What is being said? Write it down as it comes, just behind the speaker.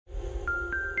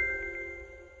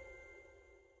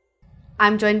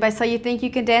I'm joined by So You Think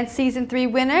You Can Dance Season 3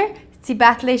 winner,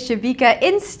 Sibahle Tshibika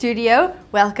in studio.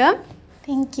 Welcome.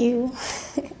 Thank you.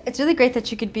 It's really great that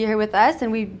you could be here with us,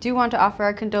 and we do want to offer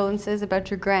our condolences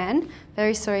about your gran.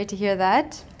 Very sorry to hear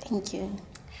that. Thank you.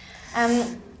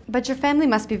 But your family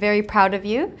must be very proud of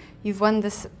you. You've won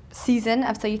this season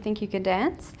of So You Think You Can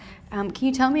Dance. Can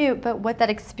you tell me about what that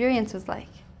experience was like?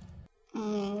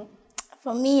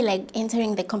 For me, like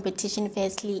entering the competition,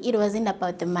 firstly, it wasn't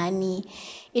about the money.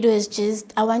 It was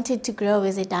just, I wanted to grow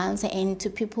as a dancer and to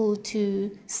people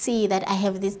to see that I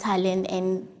have this talent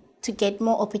and to get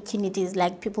more opportunities,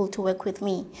 like people to work with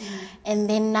me. And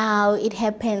then now it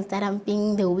happens that I'm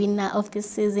being the winner of this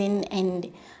season,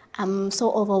 and I'm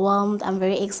so overwhelmed. I'm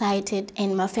very excited,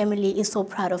 and my family is so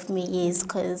proud of me, yes,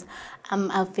 because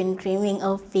I've been dreaming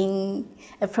of being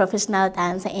a professional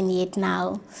dancer, and yet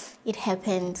now it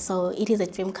happened. So it is a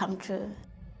dream come true.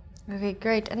 Okay,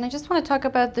 great. And I just want to talk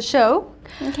about the show.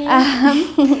 Okay.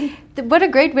 What a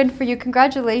great win for you.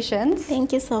 Congratulations.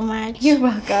 Thank you so much. You're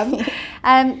welcome.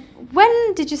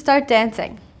 When did you start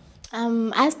dancing?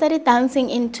 I started dancing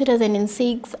in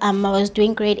 2006. I was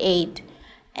doing grade 8.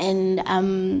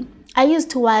 And I used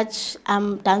to watch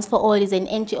Dance for All is an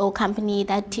NGO company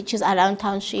that teaches around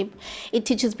township. It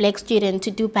teaches black students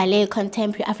to do ballet,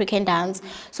 contemporary African dance.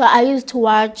 So I used to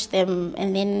watch them,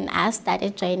 and then I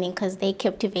started joining because they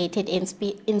captivated and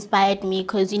inspired me,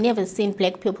 because you never seen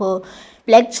black people,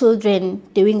 black children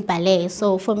doing ballet.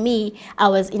 So for me, I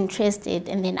was interested,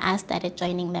 and then I started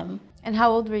joining them. And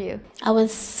how old were you? I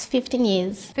was 15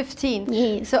 years. 15?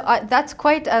 Yes. So that's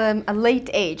quite a late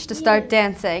age to start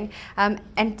dancing.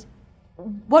 And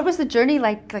what was the journey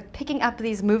like picking up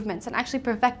these movements and actually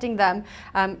perfecting them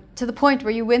to the point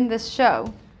where you win this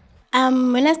show?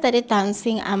 When I started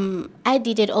dancing, I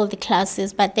did all the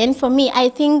classes. But then for me, I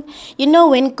think, you know,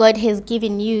 when God has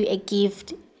given you a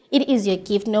gift, it is your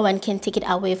gift. No one can take it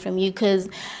away from you, because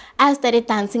I started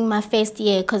dancing my first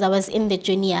year because I was in the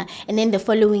junior, and then the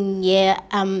following year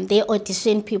they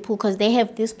audition people, because they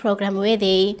have this program where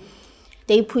they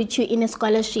put you in a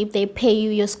scholarship, they pay you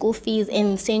your school fees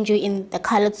and send you in the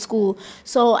colored school.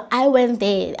 So I went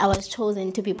there, I was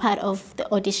chosen to be part of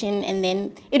the audition, and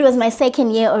then it was my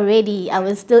second year already, I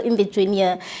was still in the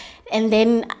junior. And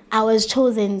then I was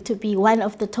chosen to be one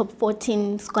of the top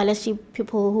 14 scholarship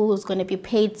people who was going to be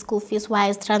paid school fees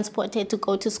wise, transported to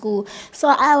go to school. So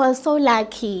I was so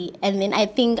lucky. And then I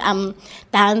think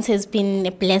dance has been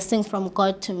a blessing from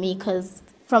God to me, because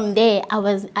from there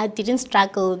I didn't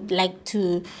struggle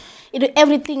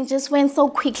everything just went so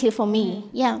quickly for me.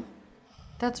 Yeah.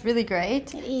 That's really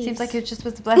great. It is. Seems like it just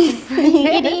was a blessing for you.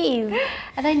 It is.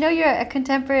 And I know you're a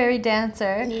contemporary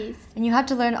dancer. Yes. And you have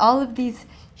to learn all of these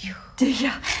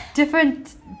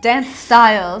different dance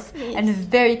styles, yes, and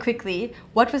very quickly.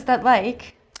 What was that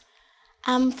like?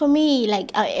 For me, like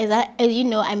as you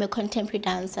know, I'm a contemporary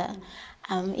dancer.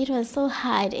 It was so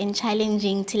hard and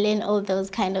challenging to learn all those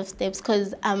kind of steps,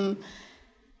 because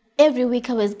every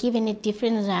week I was given a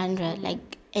different genre.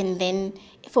 And then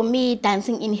for me,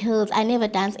 dancing in heels, I never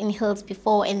danced in heels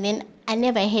before, and then I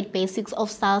never had basics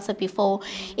of salsa before.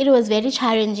 It was very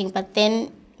challenging, but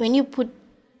then when you put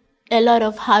a lot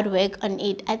of hard work on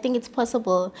it, I think it's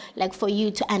possible, like, for you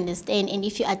to understand. And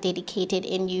if you are dedicated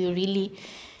and you really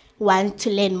want to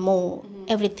learn more,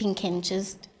 everything can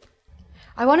just...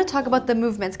 I want to talk about the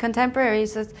movements. Contemporary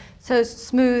is so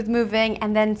smooth moving,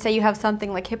 and then say you have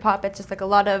something like hip hop, it's just like a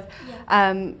lot of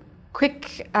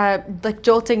quick, like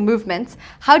jolting movements.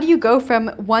 How do you go from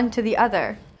one to the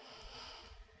other?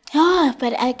 Oh,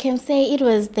 but I can say it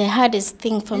was the hardest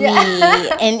thing for me,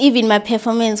 and even my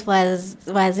performance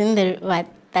wasn't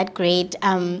that great.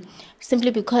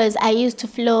 Simply because I used to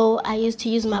flow, I used to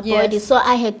use my body, so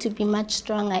I had to be much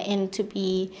stronger and to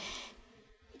be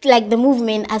like the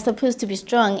movement are supposed to be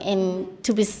strong and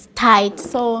to be tight.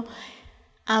 So,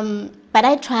 but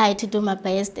I try to do my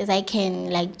best as I can,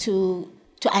 like to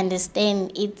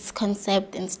understand its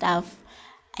concept and stuff,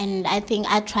 and I think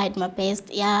I tried my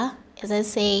best. Yeah. As I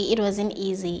say, it wasn't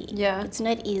easy. Yeah. It's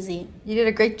not easy. You did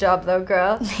a great job though,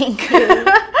 girl. Thank you.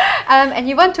 And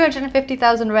you won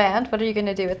 250,000 rand. What are you going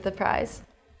to do with the prize?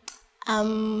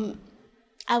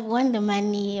 I've won the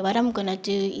money. What I'm going to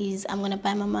do is I'm going to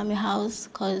buy my mom a house,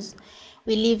 because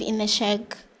we live in a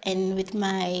shack and with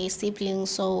my siblings.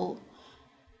 So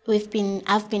I've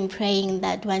been praying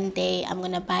that one day I'm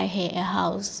going to buy her a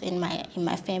house in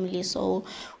my family. So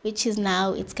which is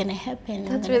now it's going to happen.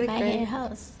 That's I'm really buy great. her a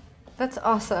house. That's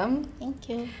awesome. Thank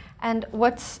you. And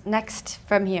what's next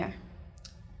from here?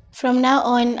 From now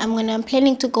on, I'm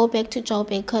planning to go back to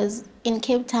Joburg because in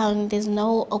Cape Town, there's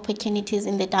no opportunities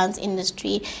in the dance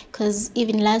industry. Because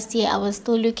even last year,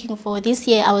 this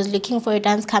year, I was looking for a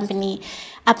dance company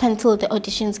up until the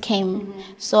auditions came.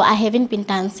 So I haven't been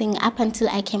dancing up until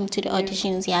I came to the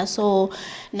auditions, yeah. So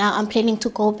now I'm planning to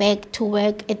go back to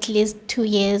work at least 2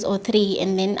 years or 3.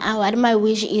 And then what my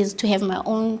wish is to have my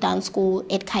own dance school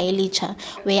at Khayelitsha,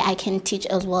 where I can teach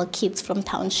as well kids from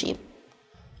township.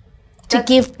 To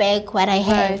give back what I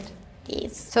have. Right.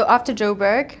 Yes. So after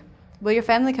Joburg, will your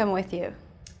family come with you?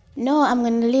 No, I'm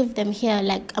gonna leave them here.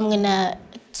 Like I'm gonna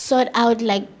sort out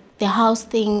like the house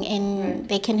thing, and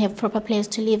they can have proper place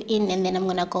to live in, and then I'm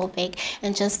gonna go back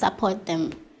and just support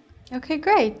them. Okay,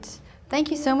 great.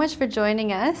 Thank you so much for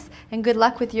joining us, and good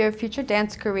luck with your future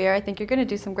dance career. I think you're going to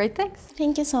do some great things.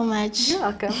 Thank you so much. You're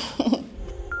welcome.